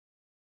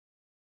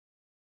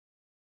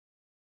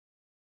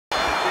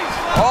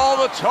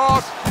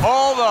talk,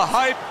 all the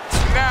hype,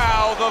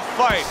 now the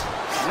fight.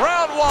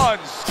 Round one,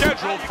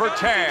 scheduled for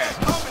 10.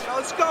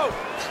 Let's go.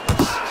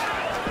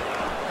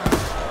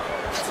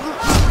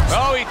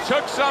 Oh, he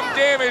took some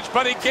damage,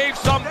 but he gave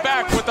some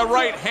back with the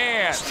right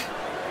hand.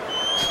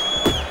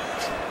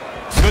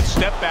 Good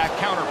step back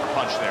counter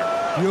punch there.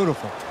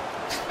 Beautiful.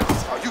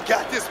 Oh, you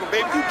got this one,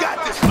 baby. You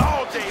got this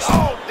all day,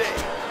 all day.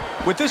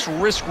 With this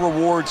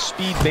risk-reward,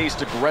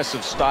 speed-based,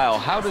 aggressive style,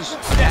 how does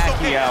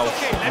Pacquiao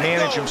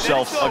manage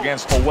himself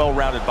against a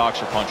well-rounded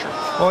boxer-puncher?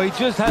 Well, he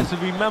just has to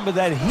remember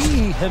that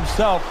he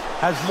himself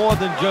has more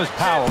than just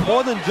power,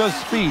 more than just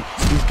speed.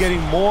 He's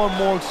getting more and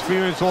more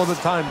experience all the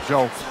time,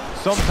 Joe.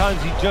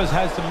 Sometimes he just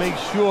has to make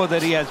sure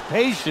that he has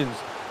patience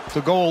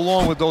to go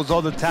along with those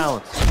other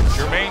talents.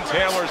 Jermaine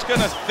Taylor's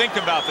gonna think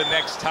about the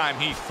next time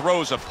he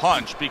throws a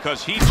punch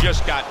because he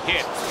just got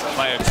hit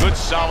by a good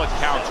solid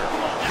counter.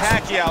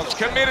 Pacquiao's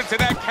committed to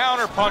that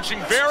counter punching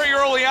very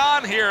early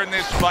on here in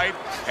this fight,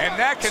 and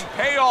that can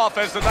pay off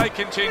as the night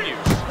continues.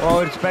 Well,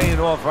 it's paying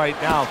off right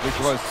now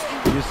because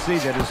you see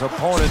that his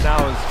opponent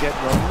now is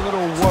getting a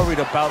little worried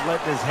about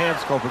letting his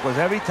hands go, because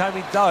every time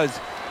he does,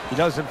 he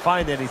doesn't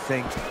find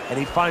anything, and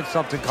he finds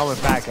something coming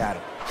back at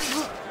him.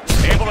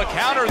 Able to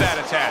counter that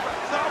attack.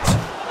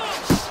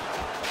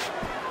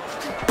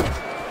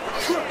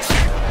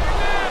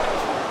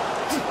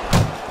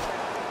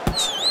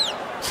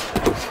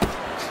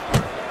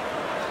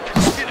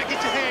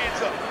 Get your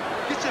hands up.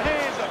 Get your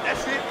hands up.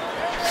 That's it.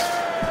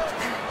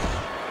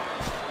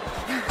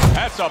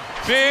 That's a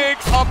big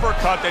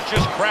uppercut that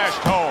just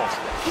crashed home.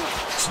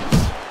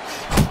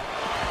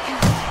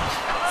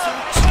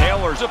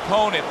 Taylor's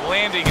opponent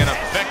landing an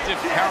effective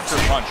counter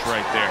punch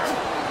right there.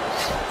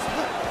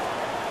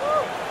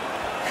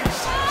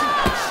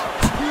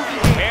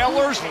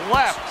 Taylor's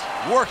left,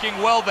 working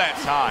well that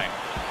time.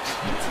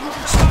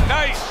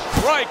 Nice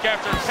strike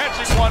after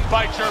catching one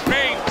by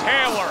Jermaine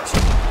Taylor.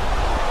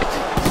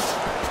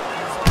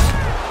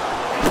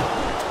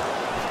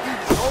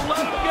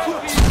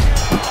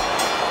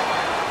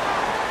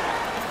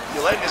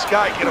 You're letting this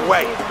guy get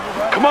away.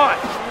 Come on.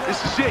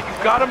 This is it.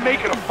 You've got to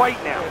make it a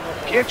fight now.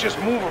 You can't just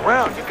move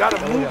around. You got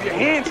to move your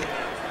hands.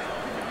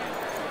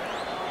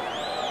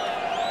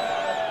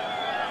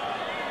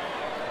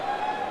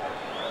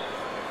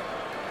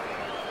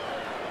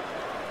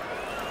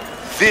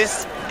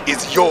 This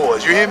is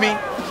yours, you hear me?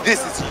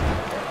 This is...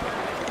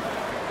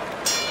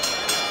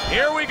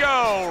 Here we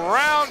go,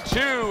 round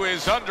two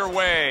is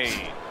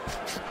underway.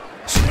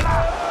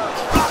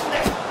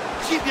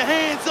 Keep your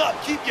hands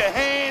up, keep your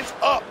hands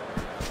up.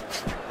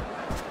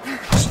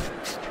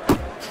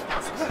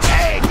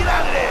 Hey, get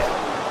out of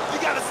there. You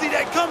gotta see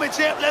that coming,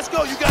 champ. Let's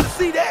go, you gotta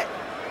see that.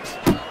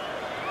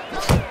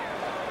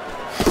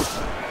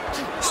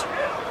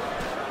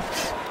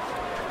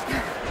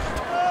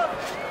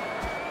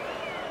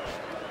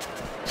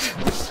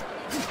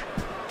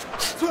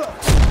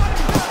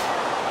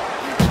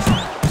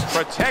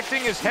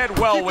 Protecting his head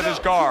well with his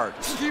guard.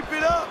 Keep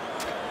it up.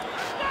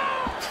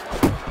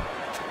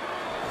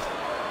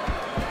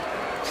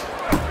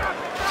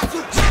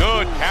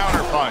 Good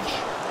counter punch.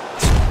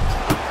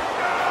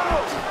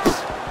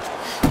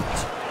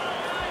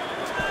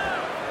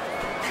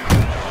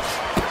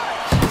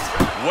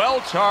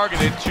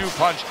 Well-targeted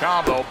two-punch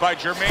combo by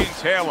Jermaine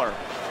Taylor.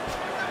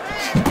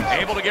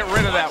 Able to get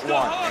rid of that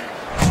one.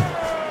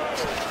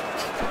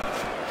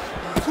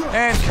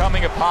 And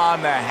coming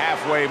upon the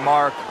halfway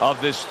mark of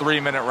this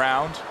 3-minute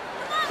round.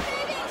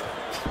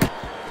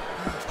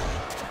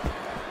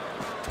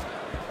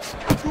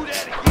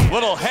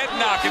 Little head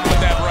knocking with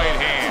that right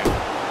hand.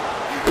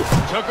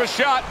 Took a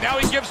shot, now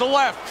he gives a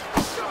left.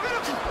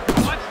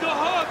 Watch the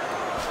hook.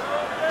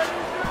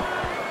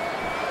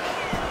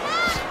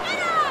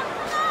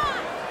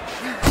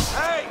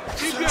 Hey,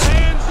 keep your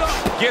hands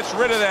up. Gets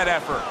rid of that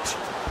effort.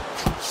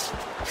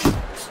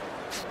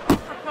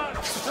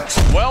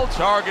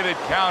 Well-targeted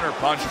counter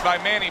punch by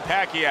Manny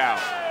Pacquiao.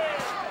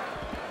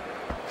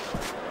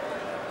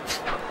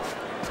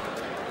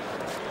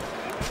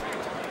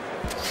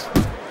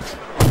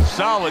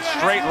 Solid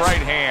straight right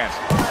hand.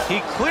 He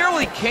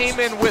clearly came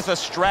in with a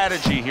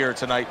strategy here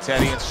tonight,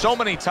 Teddy, and so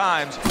many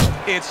times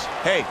it's,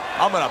 hey,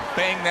 I'm gonna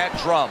bang that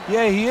drum.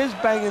 Yeah, he is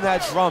banging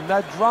that drum.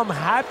 That drum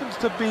happens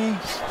to be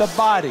the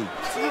body,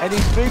 and he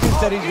figures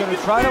that he's gonna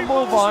try to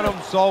move on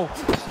him, so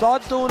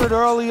start doing it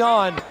early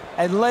on,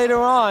 and later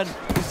on,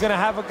 he's gonna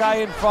have a guy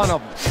in front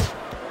of him.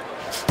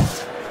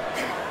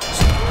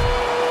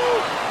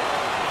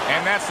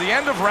 And that's the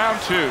end of round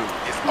two.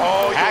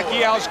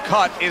 Pacquiao's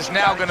cut is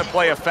now going to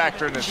play a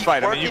factor in this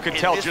fight. I mean, you can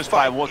tell just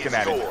by looking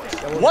at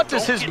it. What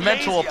does his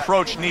mental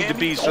approach need to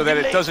be so that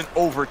it doesn't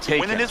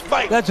overtake him?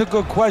 That's a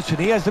good question.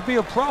 He has to be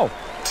a pro.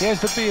 He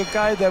has to be a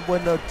guy that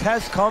when the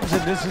test comes,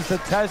 and this is the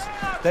test,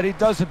 that he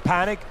doesn't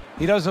panic,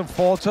 he doesn't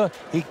falter,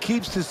 he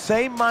keeps the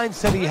same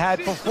mindset he had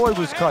before he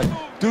was cut.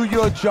 Do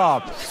your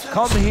job.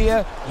 Come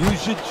here,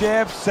 use your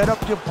jab, set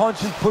up your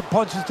punches, put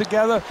punches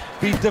together,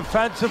 be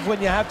defensive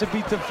when you have to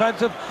be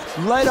defensive.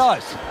 Let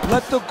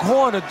the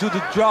corner do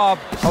the job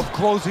of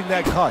closing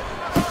that cut.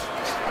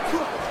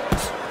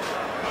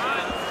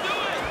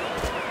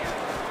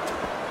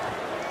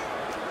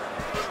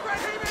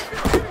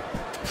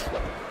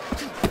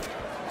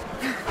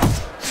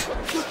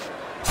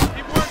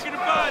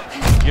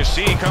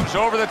 see he comes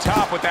over the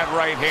top with that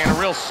right hand. A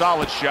real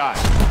solid shot.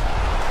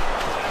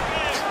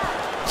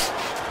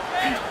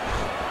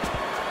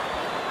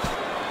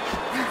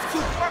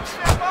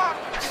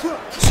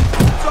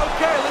 It's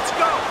okay, let's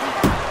go.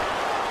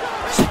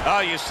 Oh,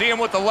 you see him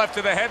with the left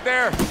of the head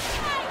there?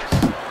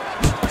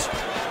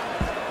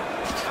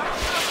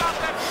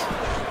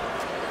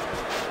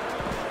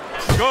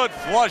 Good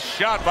flush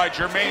shot by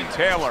Jermaine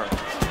Taylor.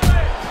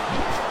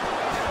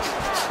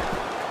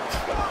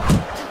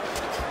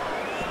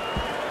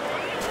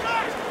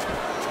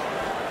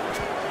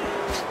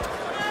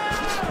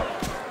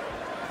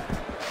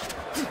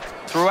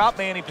 Throughout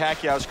Manny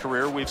Pacquiao's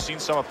career, we've seen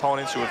some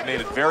opponents who have made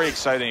it very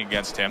exciting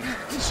against him,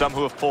 some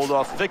who have pulled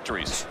off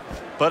victories.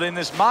 But in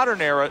this modern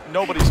era,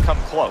 nobody's come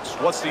close.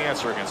 What's the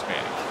answer against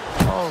Manny?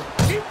 Oh,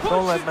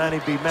 don't let Manny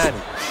be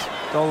Manny.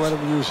 Don't let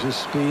him use his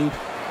speed.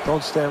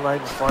 Don't stand right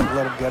in front and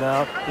let him get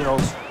out. You know,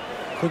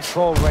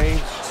 control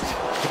range,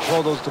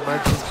 control those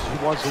dimensions.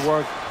 He wants to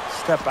work,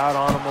 step out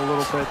on him a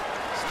little bit,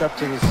 step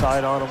to the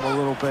side on him a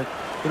little bit.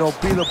 You know,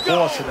 be the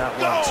boss in that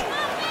way.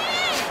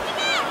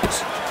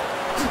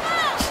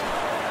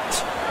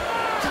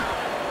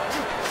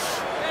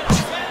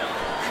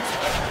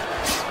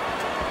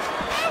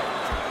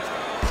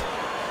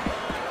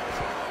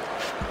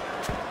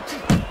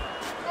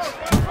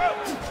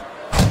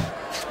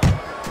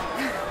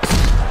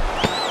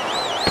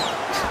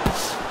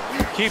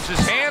 Keeps his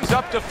hands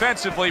up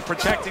defensively,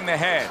 protecting the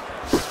head.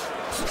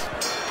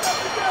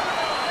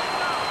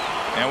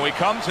 And we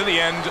come to the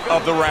end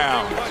of the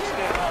round.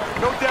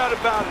 No doubt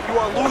about it. You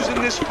are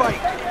losing this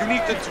fight. You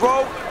need to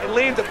throw and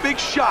land a big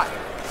shot.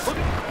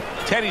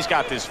 Teddy's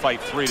got this fight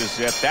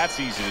 3-0.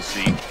 That's easy to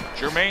see.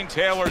 Jermaine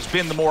Taylor's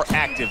been the more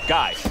active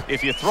guy.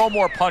 If you throw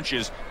more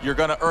punches, you're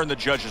going to earn the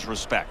judges'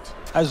 respect.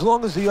 As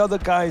long as the other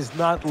guy is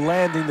not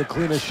landing the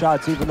cleaner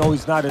shots, even though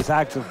he's not as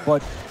active.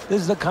 But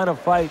this is the kind of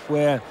fight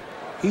where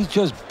he's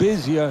just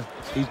busier,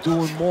 he's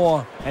doing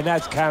more, and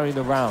that's carrying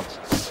the rounds.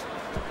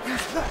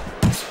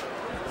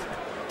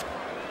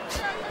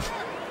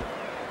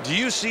 Do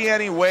you see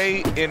any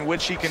way in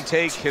which he can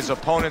take his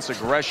opponent's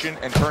aggression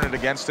and turn it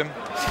against him?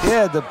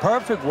 Yeah, the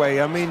perfect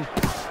way. I mean,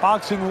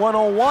 boxing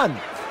 101,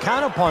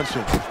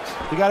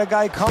 counterpunching. You got a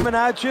guy coming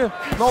at you,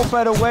 no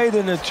better way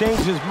than to change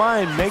his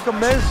mind. Make him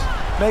miss,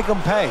 make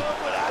him pay.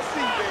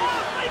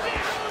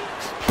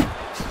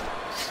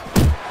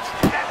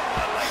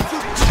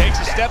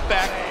 Step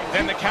back,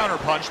 then the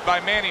counterpunch by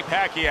Manny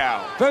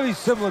Pacquiao. Very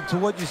similar to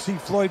what you see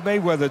Floyd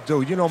Mayweather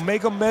do. You know,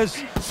 make him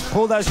miss,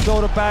 pull that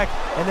shoulder back,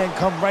 and then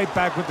come right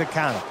back with the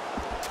counter.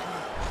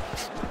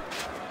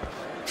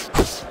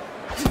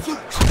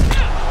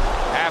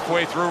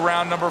 Halfway through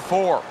round number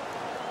 4.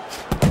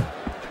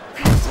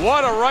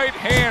 What a right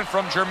hand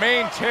from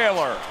Jermaine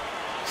Taylor.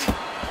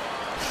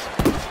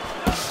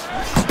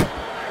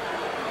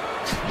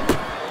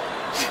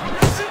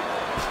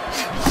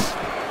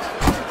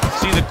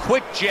 The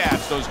quick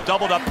jabs, those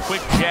doubled up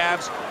quick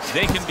jabs,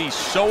 they can be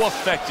so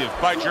effective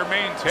by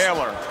Jermaine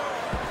Taylor.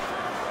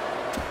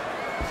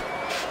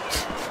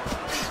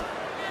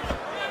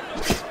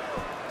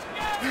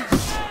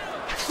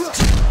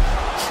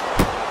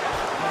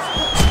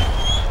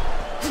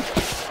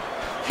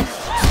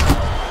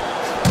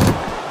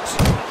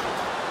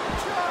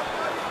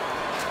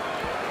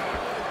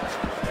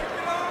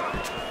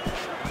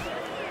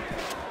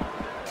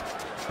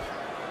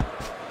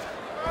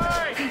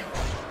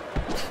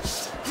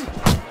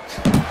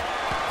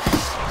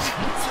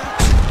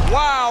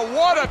 Wow,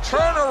 what a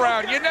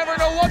turnaround. You never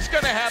know what's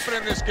going to happen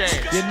in this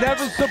game. You're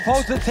never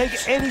supposed to take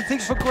anything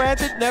for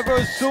granted, never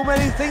assume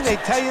anything. They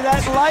tell you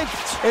that in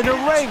life. In the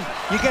ring,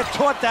 you get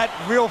taught that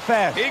real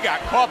fast. He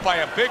got caught by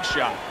a big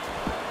shot.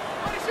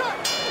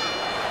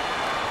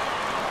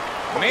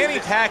 Manny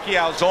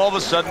Pacquiao's all of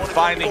a sudden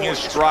finding his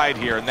stride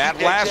here. In that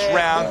last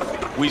round,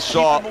 we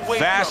saw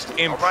vast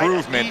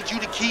improvement.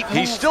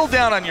 He's still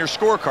down on your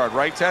scorecard,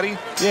 right, Teddy?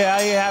 Yeah,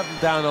 I have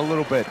him down a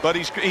little bit. But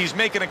he's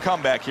making a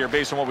comeback here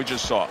based on what we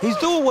just saw. He's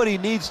doing what he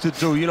needs to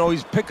do. You know,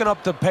 he's picking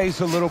up the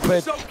pace a little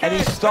bit, and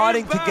he's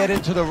starting to get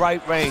into the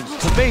right range.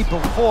 To me,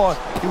 before,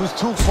 he was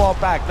too far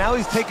back. Now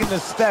he's taking the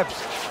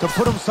steps to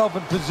put himself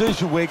in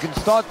position where he can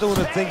start doing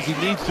the things he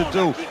needs to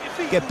do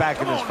to get back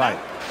in this fight.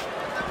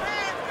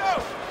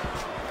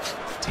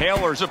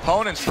 Taylor's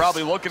opponent's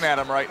probably looking at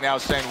him right now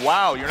saying,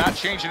 wow, you're not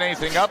changing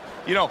anything up.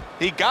 You know,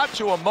 he got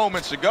to him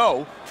moments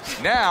ago.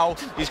 Now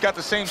he's got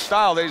the same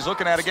style that he's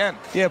looking at again.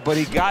 Yeah, but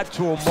he got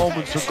to him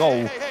moments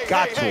ago.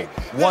 Got to him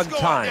one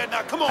time.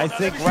 I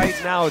think right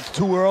now it's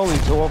too early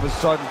to all of a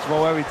sudden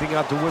throw everything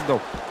out the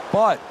window.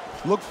 But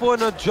look for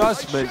an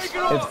adjustment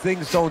if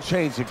things don't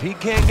change. If he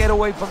can't get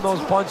away from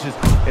those punches,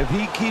 if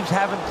he keeps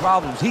having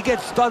problems, he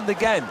gets stunned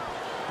again,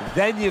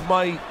 then you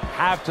might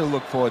have to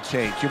look for a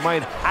change. You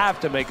might have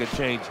to make a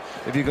change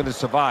if you're going to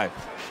survive.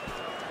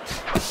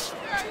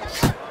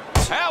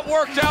 That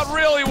worked out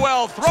really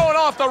well, throwing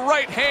off the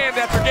right hand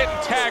after getting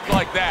tagged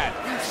like that.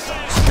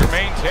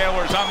 Jermaine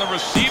Taylor's on the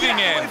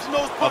receiving end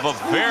of a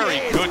very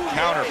good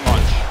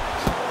counterpunch.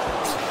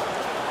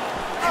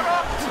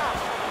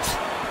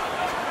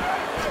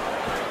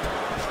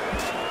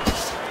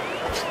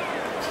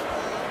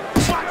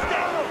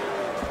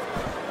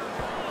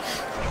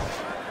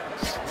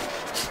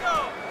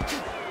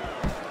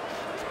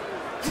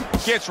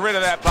 Gets rid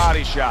of that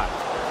body shot.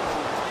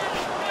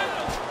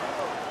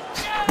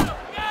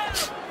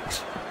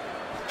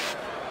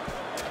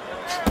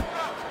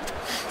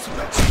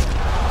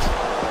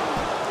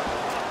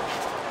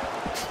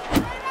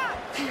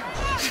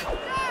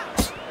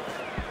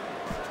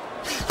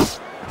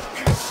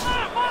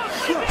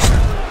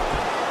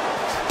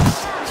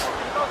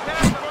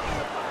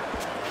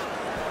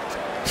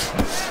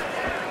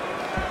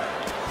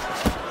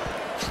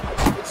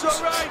 It's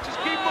all right, just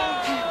keep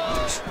moving.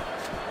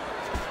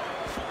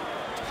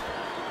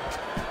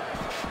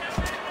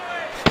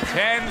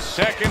 10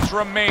 seconds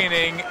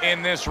remaining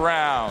in this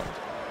round.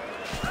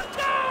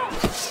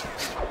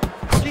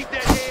 Keep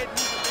that head.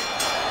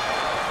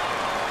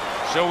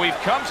 So we've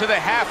come to the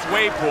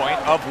halfway point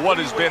of what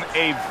has been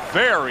a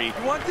very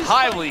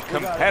highly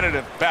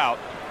competitive bout.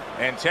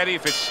 And Teddy,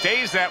 if it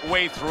stays that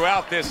way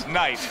throughout this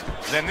night,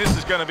 then this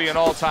is going to be an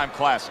all-time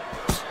classic.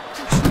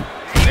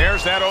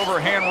 There's that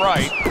overhand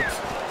right.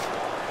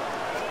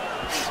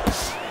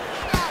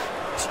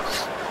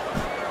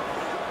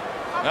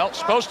 Well,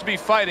 supposed to be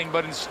fighting,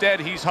 but instead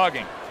he's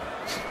hugging.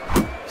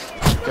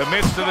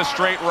 Commits to the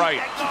straight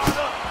right.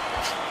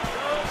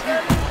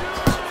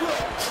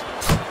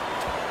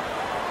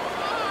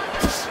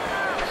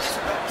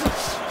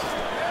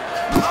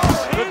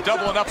 Good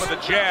doubling up of the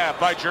jab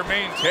by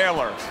Jermaine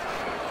Taylor.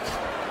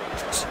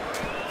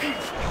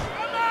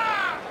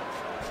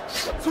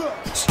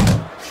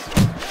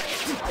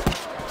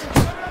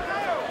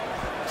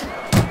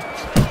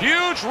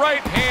 Huge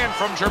right hand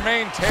from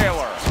Jermaine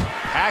Taylor.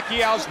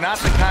 Pacquiao's not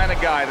the kind of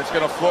guy that's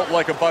going to float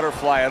like a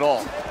butterfly at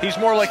all. He's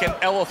more like an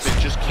elephant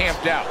just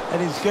camped out.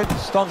 And he's getting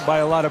stung by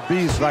a lot of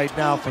bees right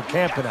now for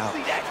camping out.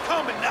 See that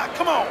coming now,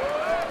 come on.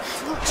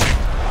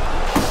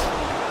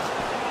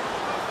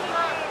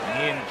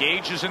 And he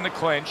engages in the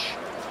clinch,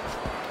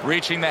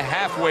 reaching the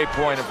halfway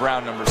point of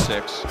round number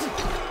 6.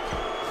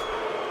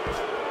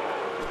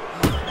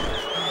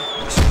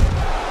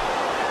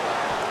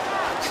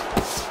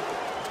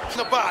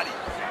 The body.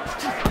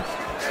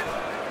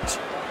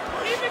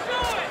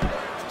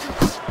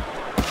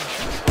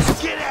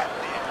 Get out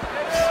there.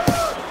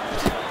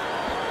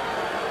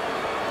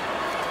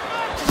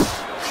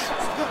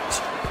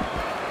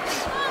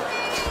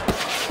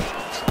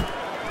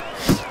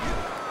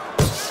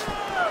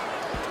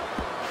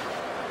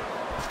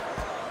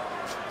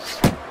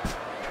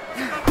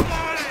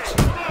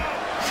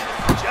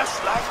 Just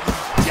like.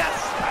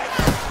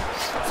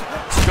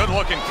 Good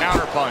looking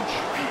counter punch.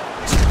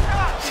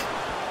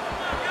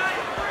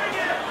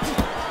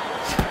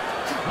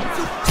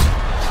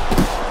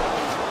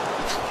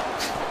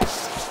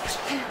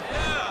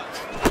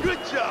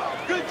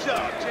 Good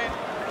job, Jen.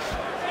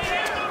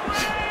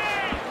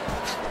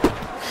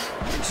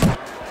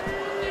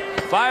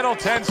 Final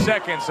 10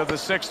 seconds of the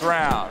 6th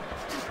round.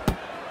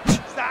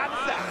 Side.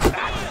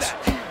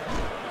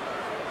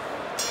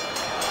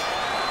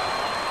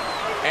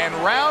 And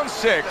round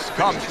 6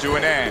 comes to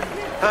an end.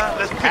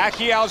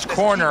 Pacquiao's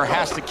corner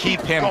has to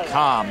keep him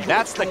calm.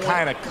 That's the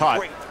kind of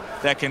cut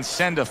that can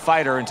send a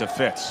fighter into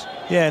fits.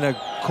 Yeah, and a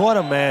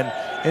corner man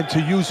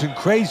into using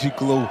crazy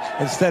glue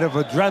instead of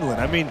adrenaline.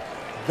 I mean,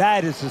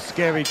 that is a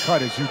scary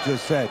cut, as you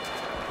just said.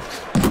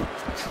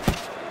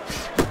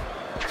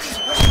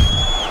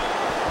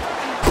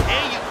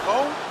 There you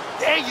go.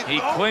 There you He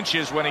go.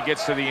 clinches when he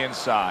gets to the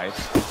inside.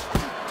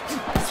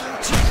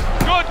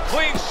 Good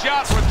clean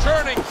shot,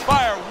 returning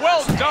fire.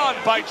 Well done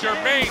by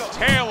Jermaine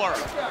Taylor.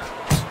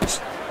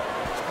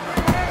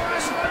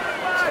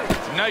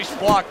 Nice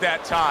block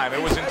that time.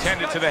 It was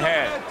intended to the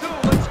head.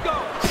 Let's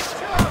go.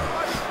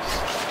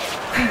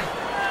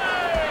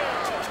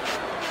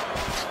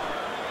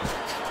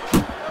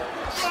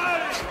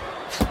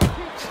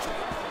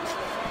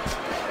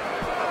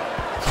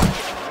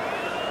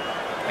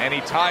 And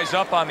he ties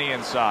up on the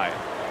inside.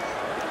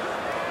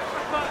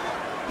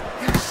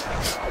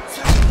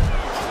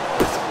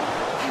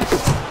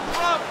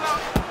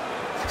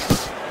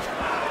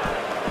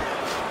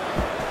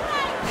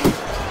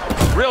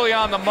 Really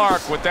on the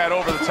mark with that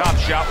over-the-top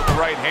shot with the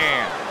right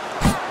hand.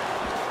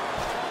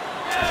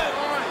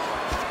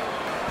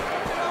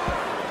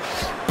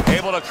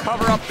 Able to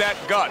cover up that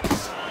gut.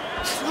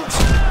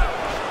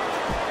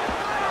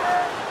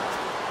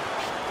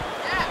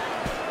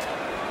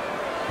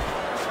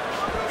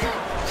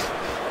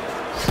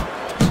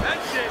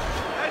 That's it.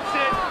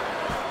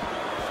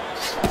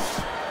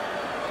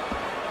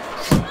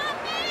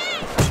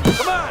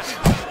 Come on.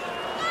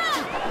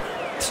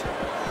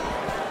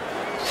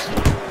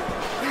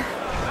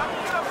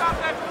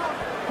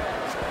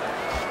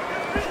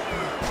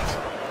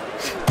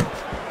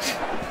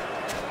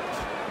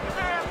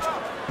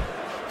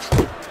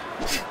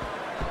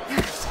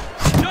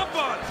 Jump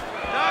on it.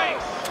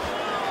 Nice.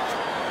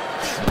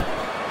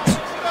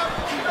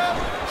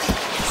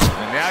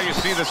 And now you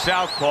see the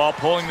southpaw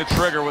pulling the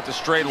trigger with the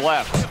straight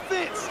left.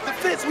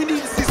 Defense. We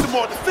need to see some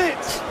more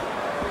defense.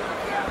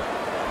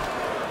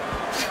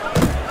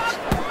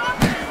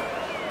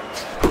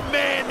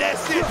 Man,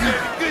 that's it, baby.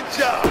 Good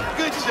job.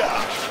 Good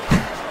job.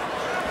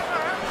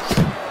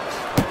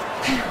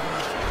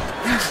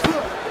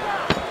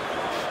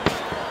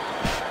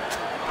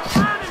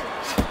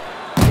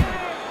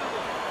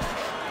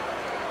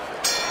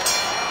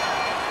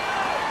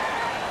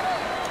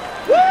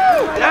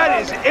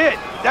 That is it.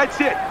 That's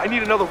it. I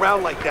need another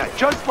round like that.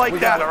 Just like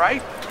that, all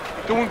right?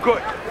 You're doing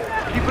good.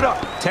 Keep it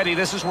up. Teddy,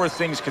 this is where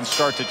things can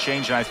start to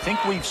change, and I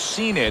think we've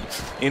seen it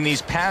in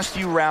these past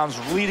few rounds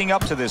leading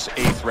up to this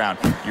 8th round.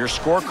 Your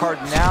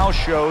scorecard now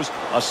shows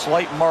a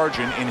slight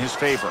margin in his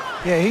favor.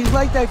 Yeah, he's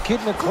like that kid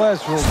in the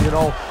classroom, you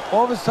know.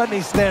 All of a sudden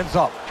he stands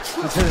up.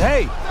 He says,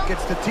 hey,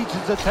 gets the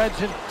teacher's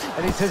attention,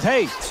 and he says,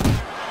 hey,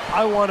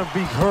 I want to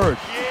be heard.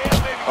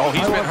 Oh,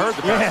 he's been heard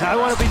the past. Yeah, I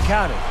want to be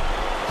counted.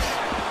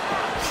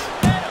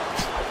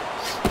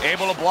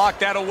 Able to block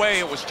that away.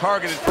 It was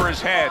targeted for his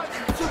head.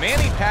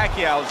 Manny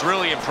Pacquiao is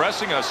really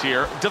impressing us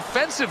here,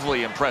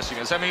 defensively impressing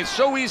us. I mean, it's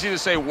so easy to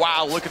say,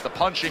 wow, look at the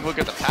punching, look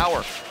at the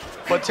power.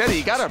 But, Teddy,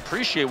 you got to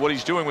appreciate what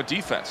he's doing with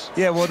defense.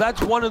 Yeah, well,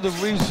 that's one of the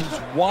reasons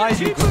why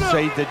you can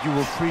say that you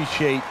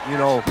appreciate, you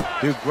know,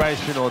 the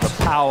aggression or the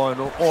power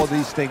and all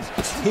these things.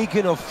 He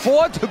can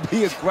afford to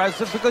be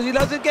aggressive because he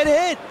doesn't get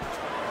hit.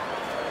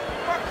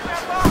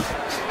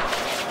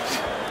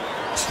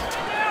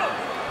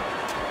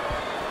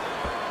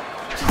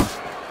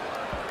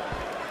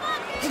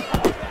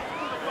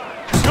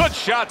 Good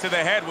shot to the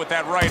head with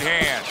that right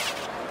hand.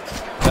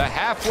 The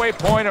halfway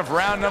point of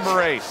round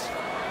number 8.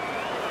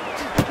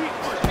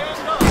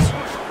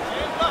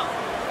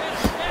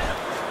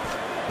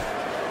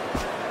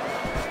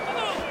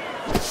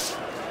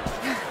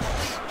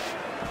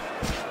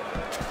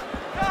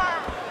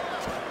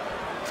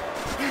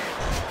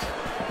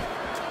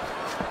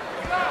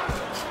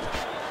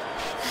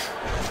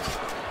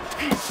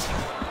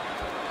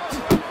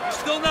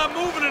 Still not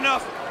moving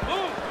enough.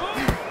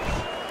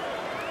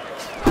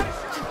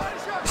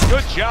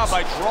 Good job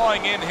by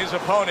drawing in his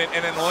opponent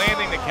and then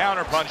landing the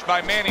counterpunch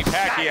by Manny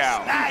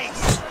Pacquiao.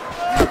 Nice.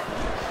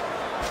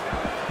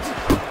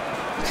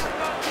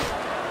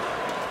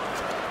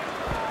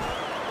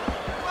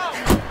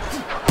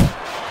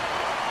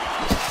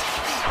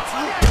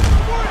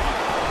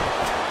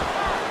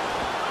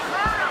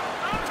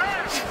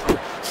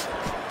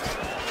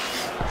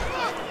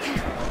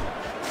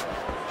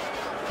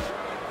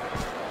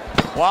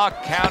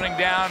 Clock counting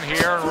down here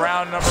in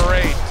round number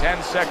 8.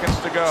 10 seconds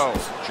to go.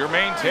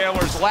 Jermaine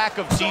Taylor's lack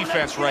of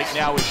defense right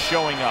now is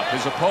showing up.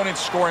 His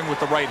opponent's scoring with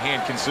the right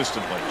hand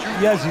consistently.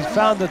 Yes, he's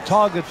found the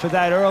target for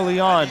that early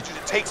on,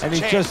 and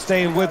he's just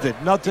staying with it.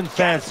 Nothing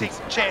fancy. Take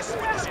some chances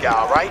with this guy,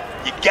 all right?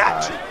 You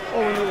got to.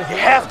 You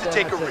have to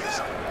take a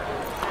risk.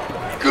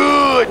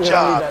 Good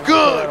job.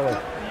 Good.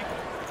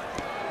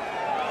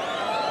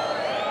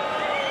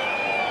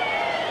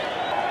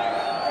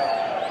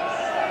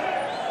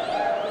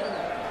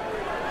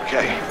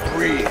 Okay,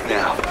 breathe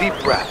now. Deep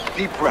breath,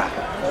 deep breath.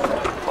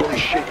 Holy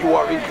shit, you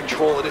are in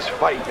control of this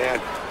fight, man.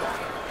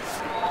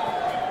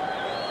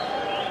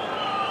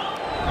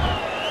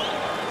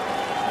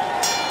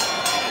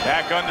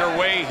 Back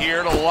underway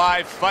here to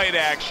live fight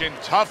action.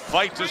 Tough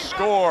fight to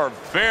score.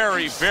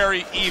 Very,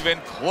 very even,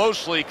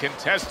 closely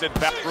contested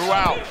back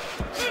throughout.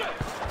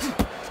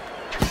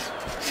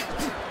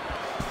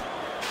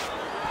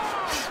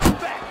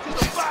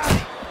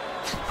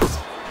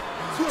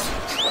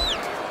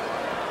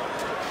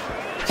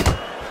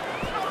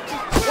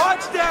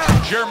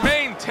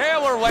 Jermaine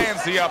Taylor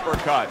lands the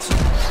uppercut.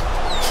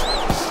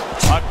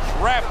 A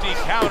crafty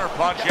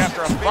counterpunch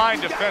after a fine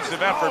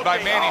defensive effort by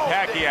Manny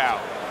Pacquiao.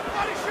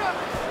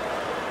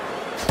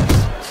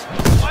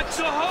 Watch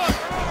the hook.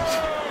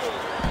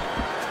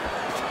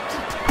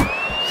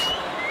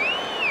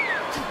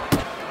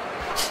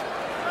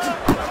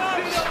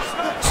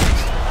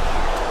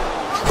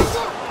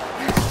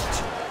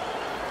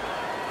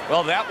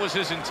 Well, that was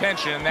his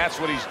intention, and that's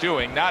what he's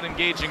doing. Not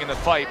engaging in the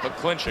fight, but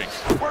clinching.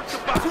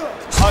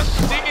 A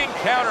stinging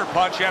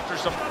counterpunch after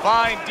some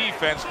fine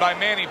defense by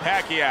Manny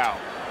Pacquiao.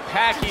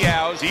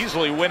 Pacquiao's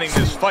easily winning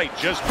this fight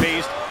just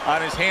based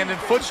on his hand and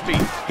foot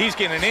speed. He's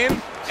getting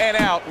in and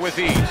out with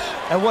ease.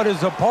 And what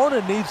his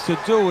opponent needs to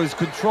do is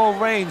control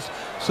range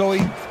so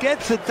he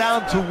gets it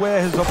down to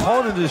where his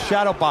opponent is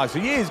shadow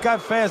boxing. Yeah, he's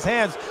got fast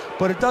hands,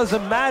 but it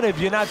doesn't matter if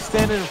you're not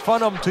standing in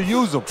front of him to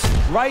use them.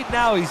 Right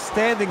now, he's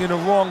standing in the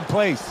wrong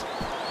place.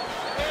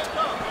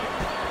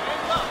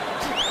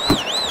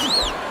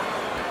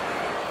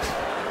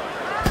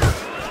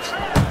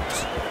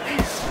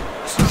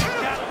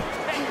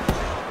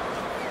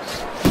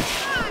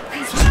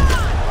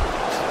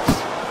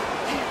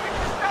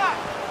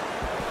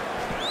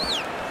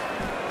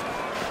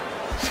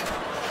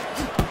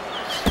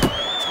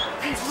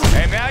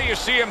 You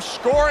see him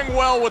scoring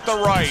well with the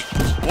right.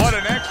 What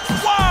an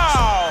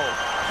wow!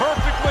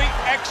 Perfectly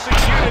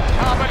executed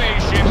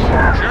combination.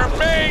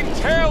 Jermaine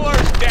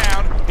Taylor's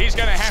down. He's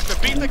going to have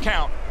to beat the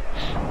count.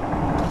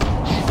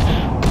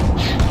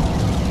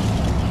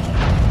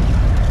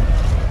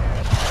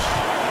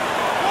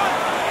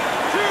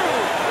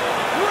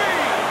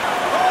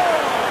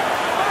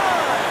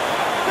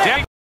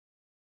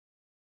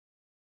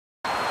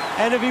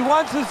 And if he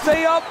wants to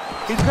stay up,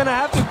 he's going to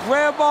have to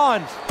grab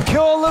on,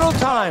 kill a little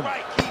time.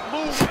 Keep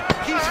moving.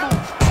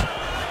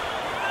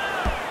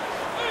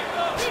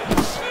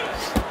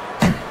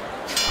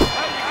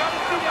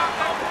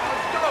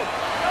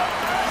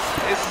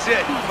 This is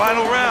it.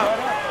 Final round.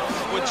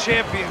 what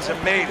champions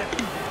are made of.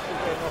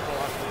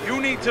 You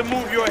need to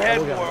move your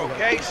head more,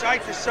 okay?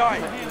 Side to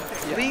side.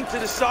 Lean to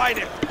the side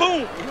and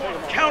boom!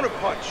 Counter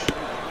punch.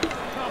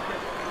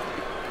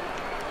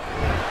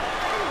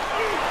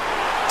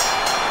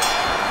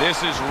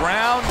 This is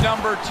round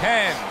number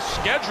 10,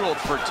 scheduled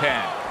for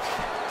 10.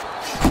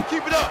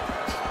 Keep it up.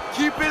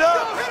 Keep it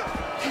up.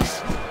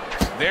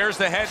 There's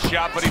the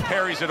headshot, but he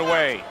parries it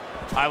away.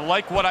 I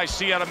like what I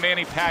see out of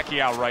Manny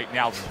Pacquiao right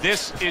now.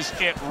 This is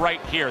it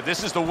right here.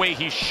 This is the way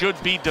he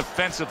should be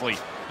defensively.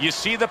 You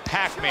see the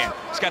Pac-Man.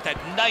 He's got that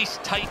nice,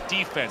 tight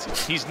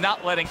defense. He's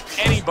not letting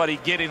anybody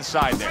get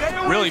inside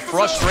there. Really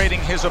frustrating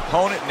his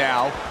opponent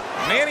now.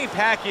 Manny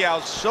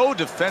Pacquiao's so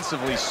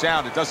defensively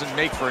sound, it doesn't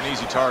make for an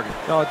easy target.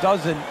 No, it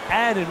doesn't,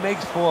 and it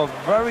makes for a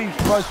very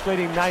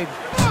frustrating night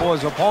for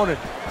his opponent.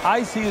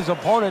 I see his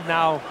opponent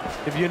now,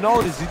 if you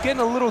notice, he's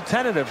getting a little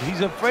tentative. He's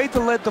afraid to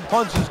let the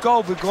punches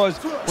go because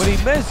when he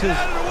misses,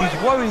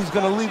 he's worried he's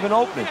going to leave an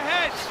opening.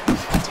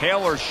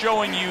 Taylor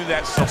showing you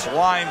that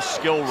sublime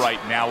skill right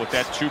now with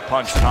that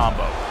two-punch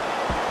combo.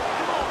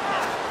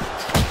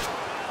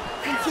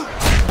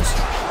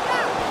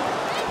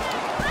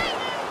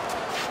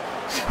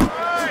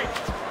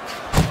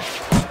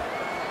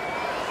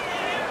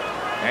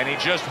 And he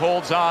just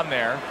holds on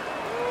there.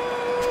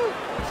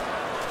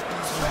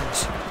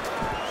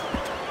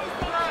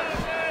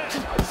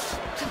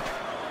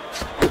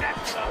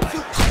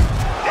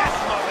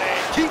 That's my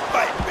man. Keep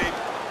fighting, baby.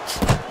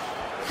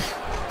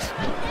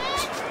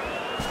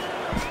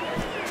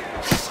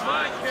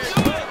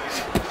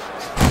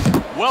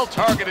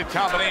 Well-targeted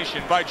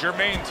combination by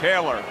Jermaine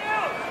Taylor.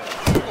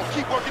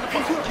 Keep working the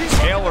punch.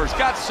 Taylor's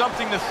got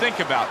something to think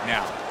about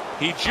now.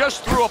 He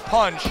just threw a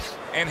punch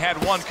and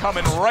had one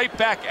coming right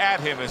back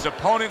at him. His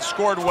opponent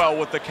scored well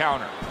with the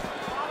counter.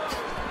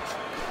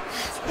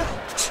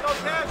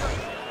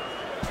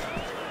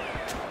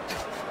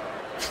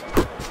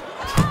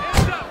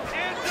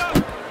 Hands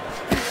up.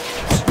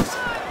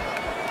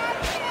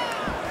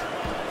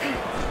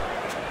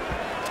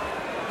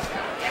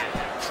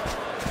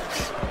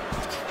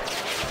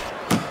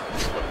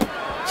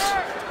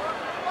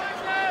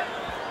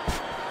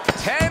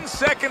 10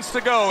 seconds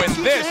to go in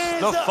this,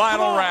 the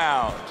final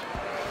round.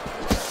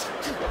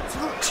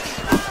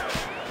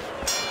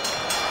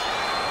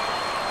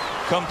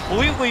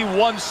 Completely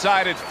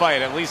one-sided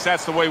fight, at least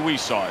that's the way we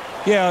saw it.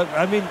 Yeah,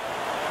 I mean,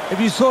 if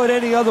you saw it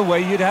any other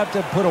way, you'd have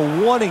to put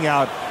a warning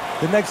out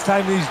the next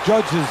time these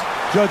judges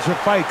judge a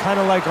fight, kind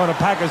of like on a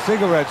pack of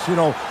cigarettes. You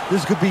know,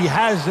 this could be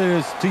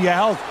hazardous to your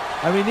health.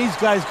 I mean, these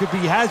guys could be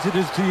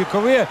hazardous to your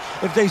career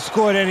if they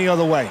scored any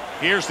other way.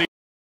 Here's the